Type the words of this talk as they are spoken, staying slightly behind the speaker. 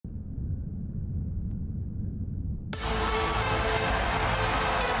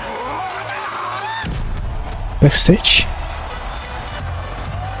backstage.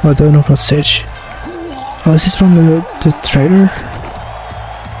 Oh, I don't know what stage. Oh, this is from the trailer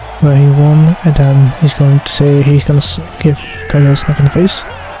where he won, and then he's going to say he's gonna give Kyle a smack in the face.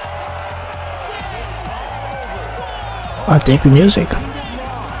 I take the music.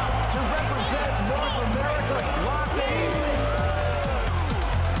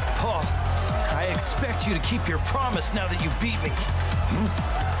 Paul, I expect you to keep your promise now that you beat me.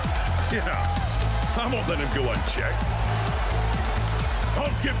 Yeah, I won't let him go unchecked. I'll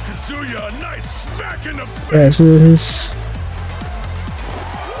give Kazuya a nice smack in the face. Yes, it is.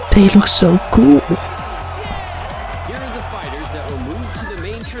 They look so cool. Here are the fighters that will move to the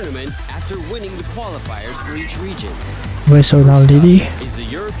main tournament after winning the qualifiers for each region. Wait, so now Lily is the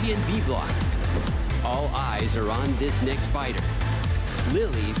European B block. All eyes are on this next fighter,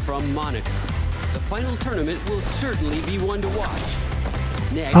 Lily from Monaco. The final tournament will certainly be one to watch.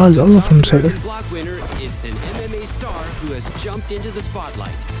 Next, all of them say the that. block winner is an MMA star who has jumped into the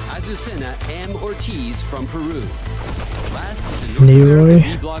spotlight, Azucena M. Ortiz from Peru. Last is the North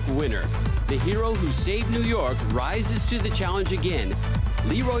American B block winner. The hero who saved New York rises to the challenge again,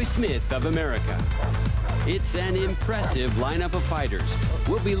 Leroy Smith of America. It's an impressive lineup of fighters.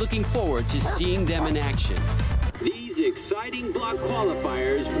 We'll be looking forward to seeing them in action. These exciting block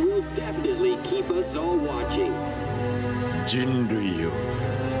qualifiers will definitely keep us all watching. 人類よ、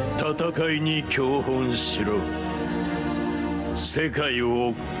戦いに教本しろ。世界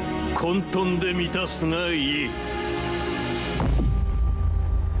を混沌で満たすがいい。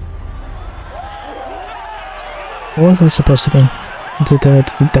What was it supposed to be?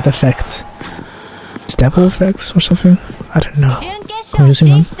 That effect? Stable effects or something? I don't know.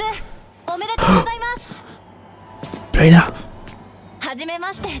 Confusing one. Reina! はじめ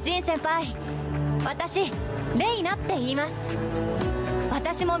まして、ジン先輩。私、レイナって言います。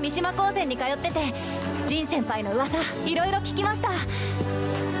私も三島高専に通ってて、ジン先輩の噂、いろいろ聞きました。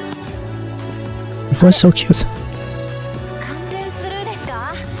Your voice so cute. 完全スルーです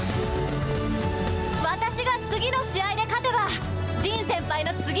か？私が次の試合で勝てば、ジン先輩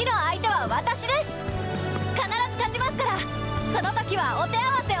の次の相手は私です。必ず勝ちますから、その時はお手合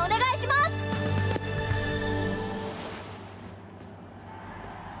わせお願いします。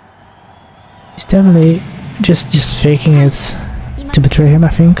He's definitely just faking it to betray him, I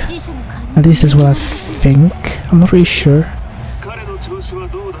think. At least that's what I think. I'm not really sure.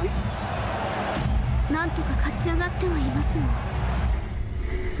 なんとか勝ち上がってはいますが。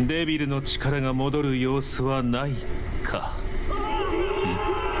デビルの力が戻る様子はないか。ベ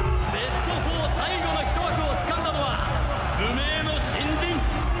スト4最後の一枠を掴んだのは無名の新人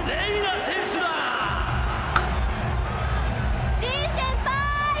レイナ選手だ。ジン先輩、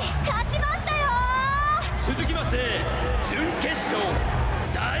勝ちましたよ。続きまして準決勝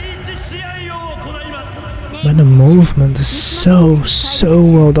第一試合を行います。 Man, the movement is so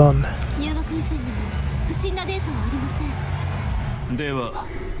well done. 入学以前にも不審なデータはありません。では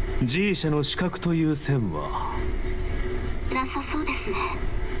G 社の資格という線はなさそうですね。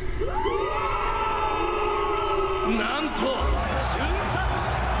なんと瞬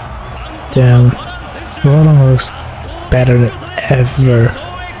殺 Damn, Roland looks better than ever.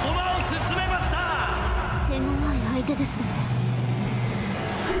 手強い相手ですね。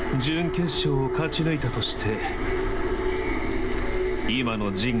準決勝を勝ち抜いたとして今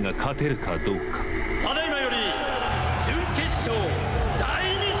のジンが勝てるかどうか。ただいまより準決勝第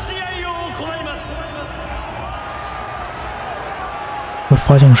2試合を行います。 We're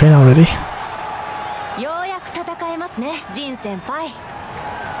fighting Rain already. ようやく戦えますね、ジン先輩。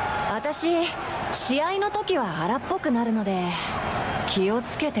私、試合の時は荒っぽくなるので気を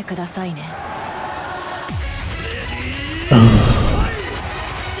つけてくださいね。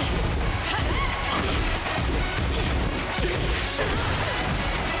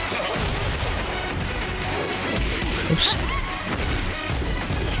Oops.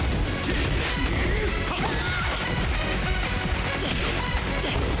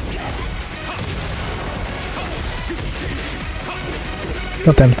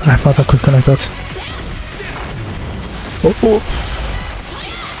 God damn, I thought I could connect that. Oh.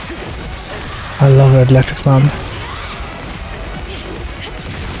 I love that electric bomb.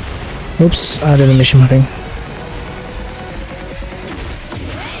 Oops, I didn't miss him, I think.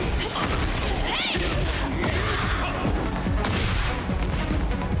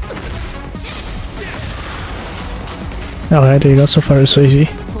 Alright, there you go, so far it's so easy.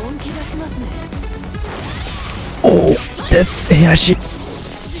 Oh, that's Heihachi!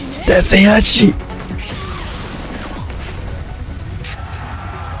 That's Heihachi!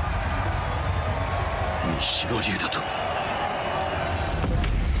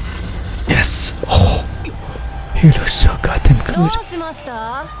 Yes! Oh! He looks so goddamn good. どうしまし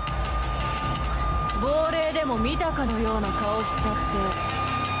た？亡霊でも見たかのような顔しちゃっ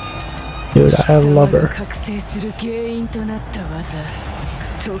て。Dude, I love her. 覚醒する原因となった技、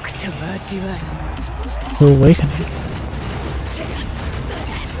とくと味わい。Awakening.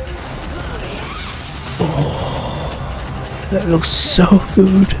 Oh, that looks so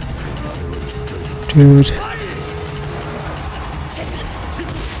good, dude.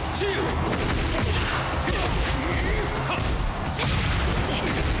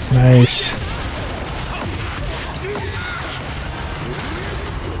 Nice.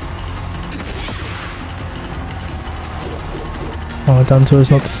 Oh, down two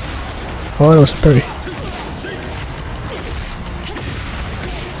is not. Oh, it was a parry.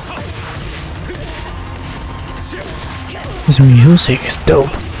 His music is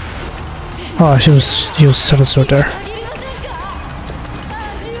dope. Oh, she was used Solid Sword there.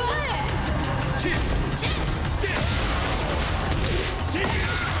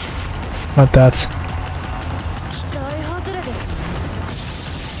 Not that.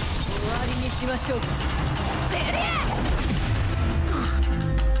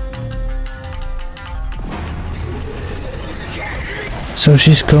 So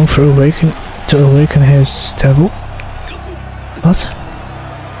she's going for to awaken his devil? What?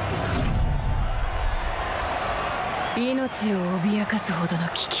 命を脅かすほどの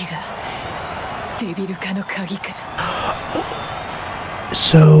危機がデビル化の鍵か。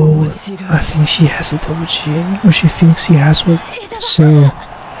 So I think she has a double gene, or she thinks she has one. So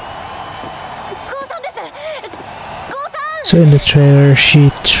in the trailer she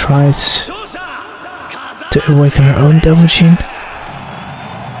tried to awaken her own double gene.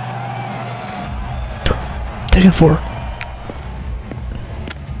 Tekken 4.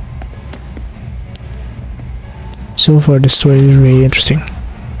 So far the story is really interesting.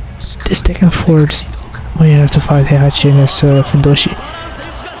 This Tekken 4 is when you have to fight Heihachi and his Fundoshi.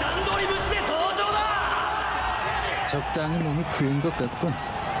 적당히 몸이 풀린 것 같군.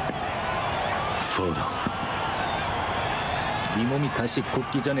 이 몸이 다시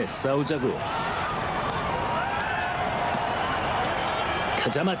굳기 전에 싸우자고.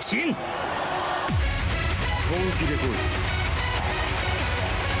 가자마 진! 본気で来い.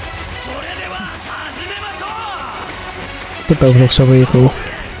 The bow looks so really cool.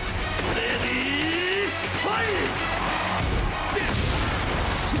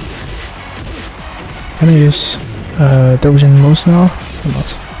 Can I use double in moves now or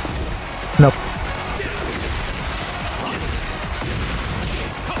not? Nope.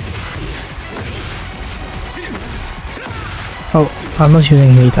 Oh, I'm not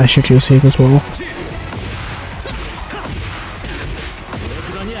using heat, I should use heat as well.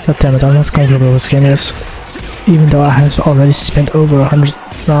 God damn it, I'm not comfortable with this game yet. Even though I have already spent over 100,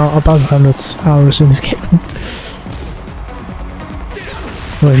 about 100 hours in this game.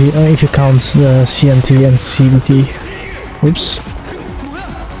 Well, if you count the CNT and CBT. Oops.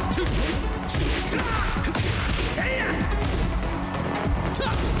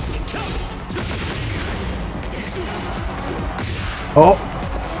 Oh!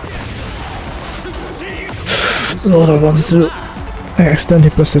 What I wanted to do. I accidentally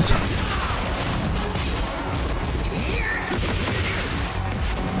pressed it.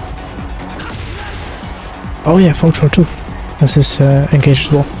 Oh yeah, Function 2. That's his engage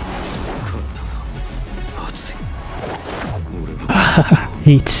as well.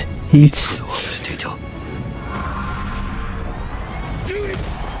 Heat. Heat.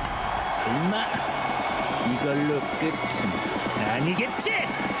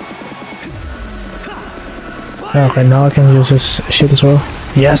 Okay, now I can use this shit as well.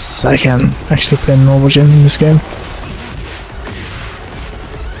 Yes, I can actually play normal gen in this game.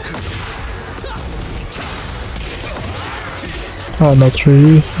 Oh, not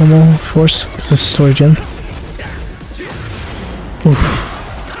really normal, of course, because this is story gen. Oof.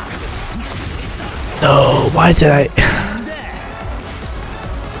 No, why did I...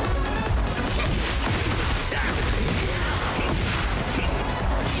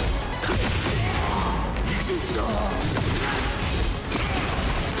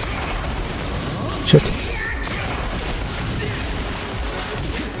 Shit.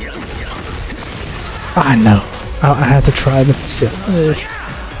 Ah, no. I had to try, but still.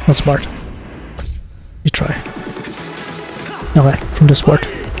 Not smart. You try. Okay, from this part.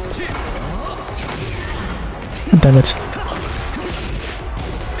 Damn it.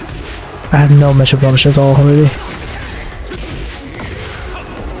 I have no measure blemish at all already.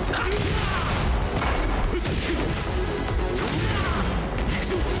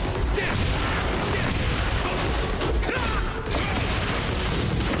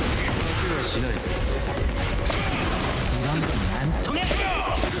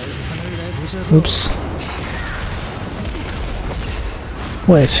 Oops.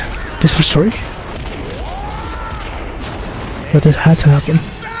 Wait, this was story? But it had to happen.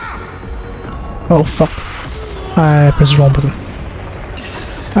 Oh fuck. I pressed the wrong button.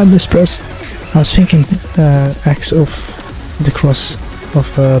 I mispressed. I was thinking X of the cross of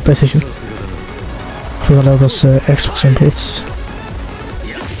PlayStation. I forgot that was Xbox inputs.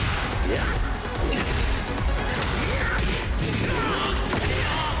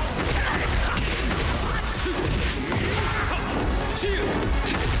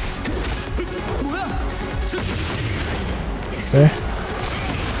 Okay.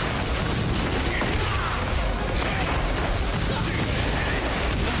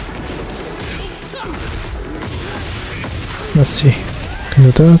 Let's see. Can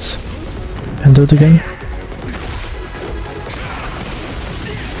do that. And do it again.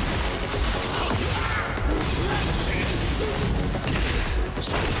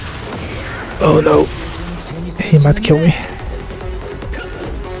 Oh no. He might kill me.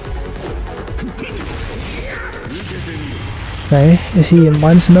 Okay, is he in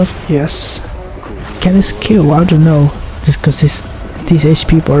minus enough? Yes. Can this kill? I don't know. Just because these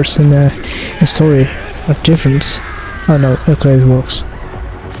HP bars in the story are different. Oh no, okay, it works.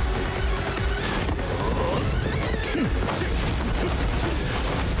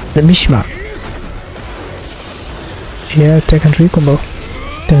 The Mishima. Yeah, Tekken 3 combo.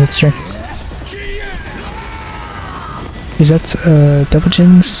 Then it's string. Is that double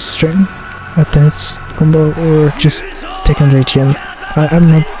chin string? Then it's combo or just Tekken 3 chin? I'm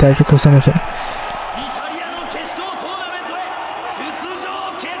not that because anything.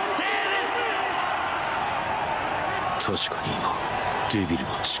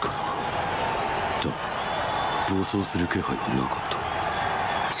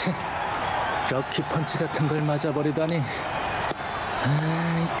 럭키 펀치 같은 걸 맞아버리다니.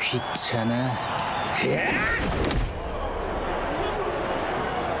 아이 귀찮아.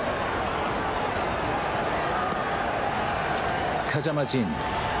 가자마진.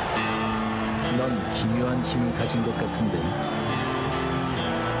 넌 기묘한 힘을 가진 것 같은데.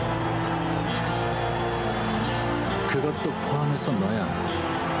 그것도 포함해서 너야.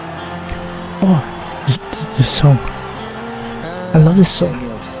 Oh, this song. I love this song.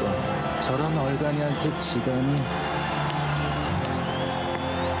 저런 얼간이한테 지다니.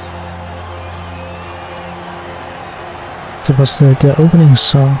 That was the opening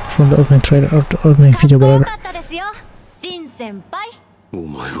song from the opening trailer or the opening video, whatever. お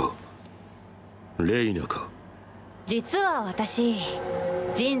前はレイナか。実は私、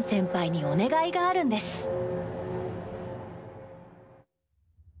ジン先輩にお願いがあるんです。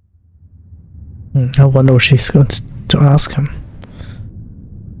I wonder what she's going to ask him.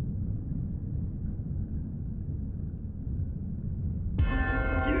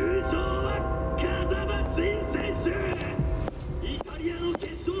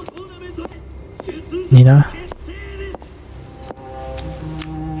 Nina?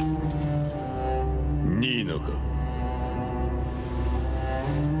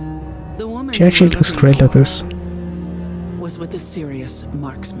 She actually looks great like this. Was with a serious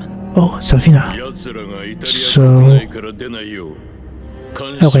marksman. Oh, Salvina. So...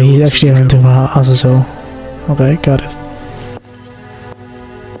 Okay, he's actually hunting for Asus. Okay, got it.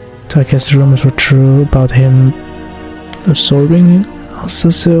 So I guess the rumors were true about him absorbing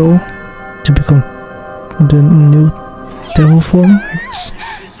Asus to become the new devil form, I guess.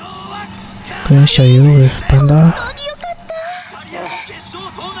 Gonna show you with Panda.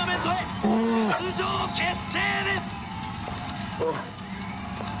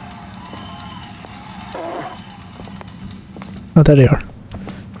 Oh, there they are.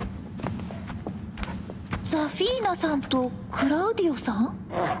 Zafina-san to Claudio-san?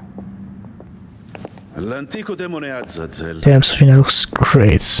 L'antico demone Azazel. Damn, Zafina looks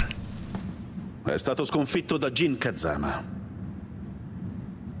great. È stato sconfitto da Jin Kazama.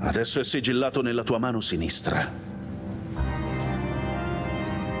 Adesso è sigillato nella tua mano sinistra.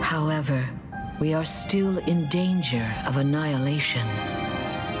 However, we are still in danger of annihilation.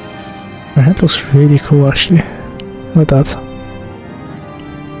 Her head looks really cool, actually. Look at that.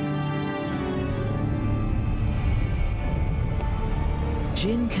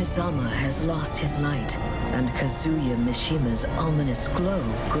 Jin Kazama has lost his light, and Kazuya Mishima's ominous glow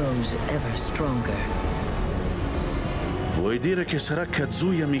grows ever stronger. Vuoi dire che sarà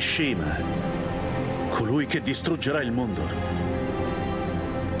Kazuya Mishima, colui che distruggerà il mondo?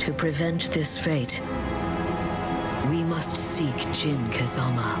 To prevent this fate, we must seek Jin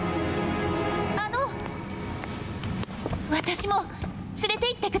Kazama. 私も連れて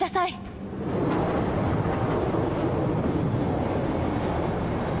行ってください。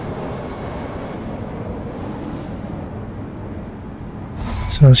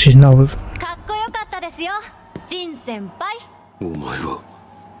So she's now with. かっこよかったですよ、ジン先輩。お前は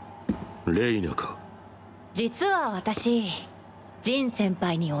レイナか。実は私、ジン先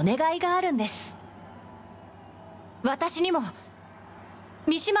輩にお願いがあるんです。私にも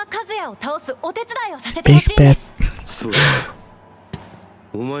三島和也を倒すお手伝いをさせてほしいんです。そうだ。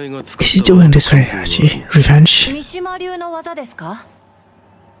お前が使った。Is he doing this for actually revenge? 三島流の技ですか？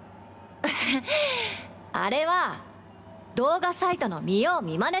あれは動画サイトの見よう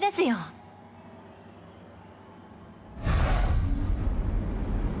見まねですよ。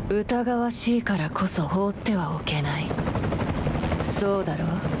疑わしいからこそ放ってはおけない。そうだろう、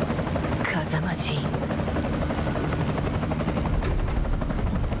風間陣。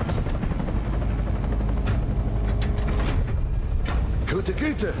Gute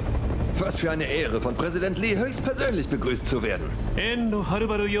Güte! Was für eine Ehre, von Präsident Lee höchstpersönlich begrüßt zu werden. Enno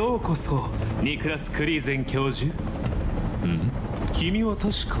Harubaru Yokoso, Niklas Kriesen Kyoju. Kimi wa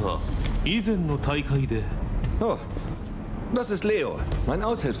tashuka izen no taikai de. Oh, das ist Leo, mein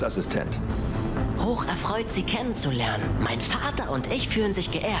Aushilfsassistent. Hoch erfreut, Sie kennenzulernen. Mein Vater und ich fühlen sich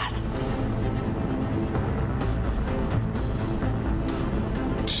geehrt.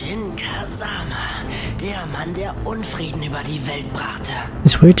 Jin Kazama, der Mann, der Unfrieden über die Welt brachte.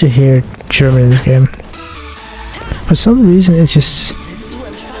 It's weird to hear German in this game. For some reason, it just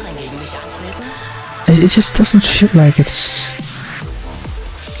doesn't feel like it's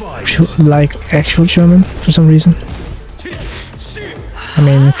like actual German for some reason. I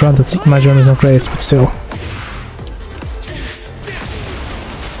mean, granted, my German is not great, but still.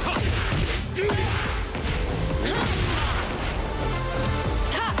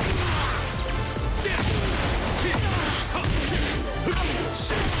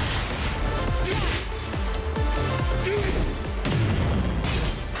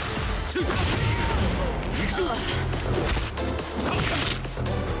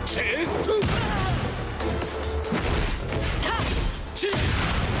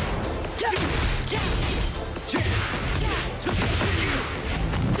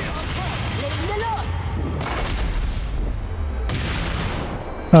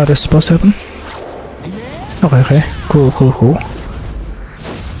 Oh, that's supposed to happen? Okay, cool.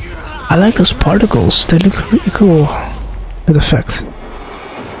 I like those particles, they look really cool. That effect.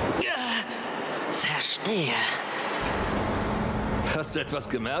 Verstehe. Hast du etwas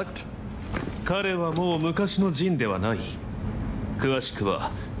gemerkt? 彼はもう昔のジンではない。詳しく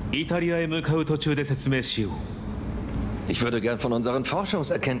はイタリアへ向かう途中で説明しよう。Ich würde gern von unseren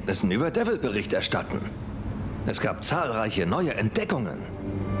Forschungserkenntnissen über Devil Bericht erstatten. Es gab zahlreiche neue Entdeckungen.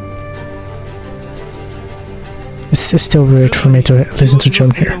 It's still weird for me to listen to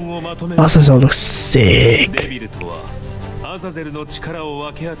German here. Azazel looks sick. アザゼルの力を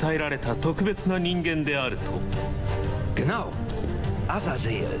分け与えられた特別な人間であると。Genau.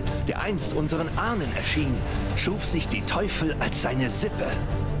 Azazel, der einst unseren Ahnen erschien, schuf sich die Teufel als seine Sippe.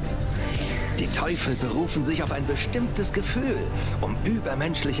 Die Teufel berufen sich auf ein bestimmtes Gefühl, um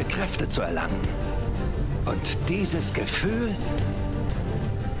übermenschliche Kräfte zu erlangen. Und dieses Gefühl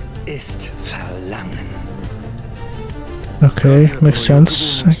ist Verlangen. Okay, makes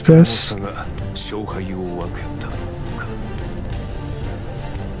sense, I guess.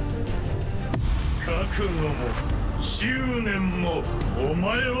 覚悟も執念もお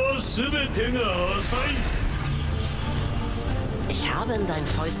前は全てが浅い。 Ich habe in deinen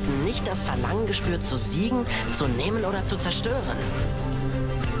Fäusten nicht das Verlangen gespürt, zu siegen, zu nehmen oder zu zerstören.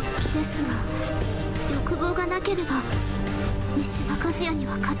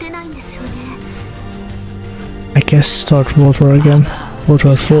 I guess start World War again. World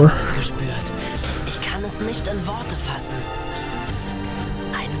War 4. Ich kann es nicht in Worte fassen.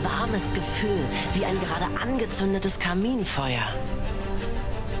 Ein warmes Gefühl, wie ein gerade angezündetes Kaminfeuer.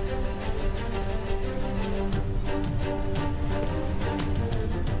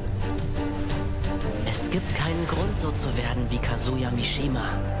 Es gibt keinen Grund, so zu werden wie Kazuya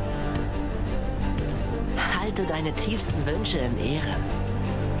Mishima. Halte deine tiefsten Wünsche in Ehren.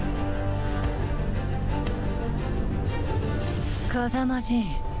 Kazama-jin,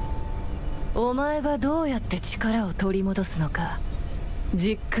 お前がどうやって力を取り戻すのか、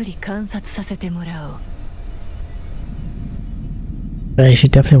じっくり観察させてもらおう。She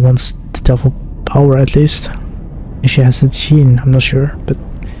definitely wants the devil power at least. If she has the gene, I'm not sure, but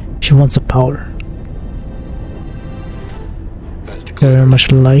she wants the power. Very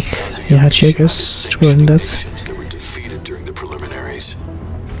much like Yahachi, I guess, regarding that. That were defeated during the preliminaries.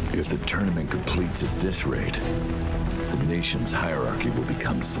 If the tournament completes at this rate, the nation's hierarchy will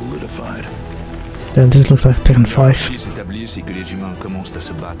become solidified. Then this looks like Tekken 5.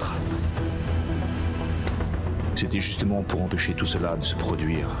 C'était justement pour empêcher tout cela de se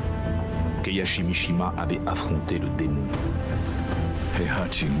produire qu'Eihachi Mishima avait affronté le démon.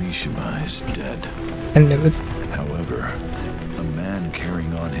 Heihachi Mishima is dead. However, a man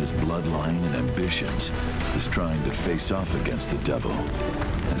carrying on his bloodline and ambitions is trying to face off against the devil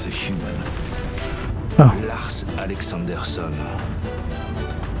as a human. Lars Alexanderson,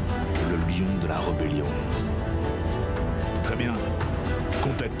 le lion de la rébellion. Très bien.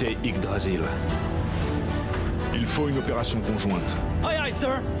 Contactez Yggdrasil. Il faut une opération conjointe. Aye aye,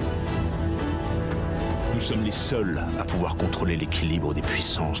 sir. Nous sommes les seuls à pouvoir contrôler l'équilibre des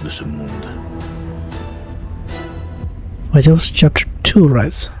puissances de ce monde. Wait, that was chapter 2,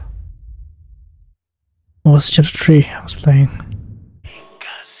 right? Or was chapter 3 I was playing?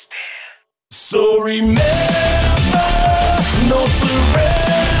 So remember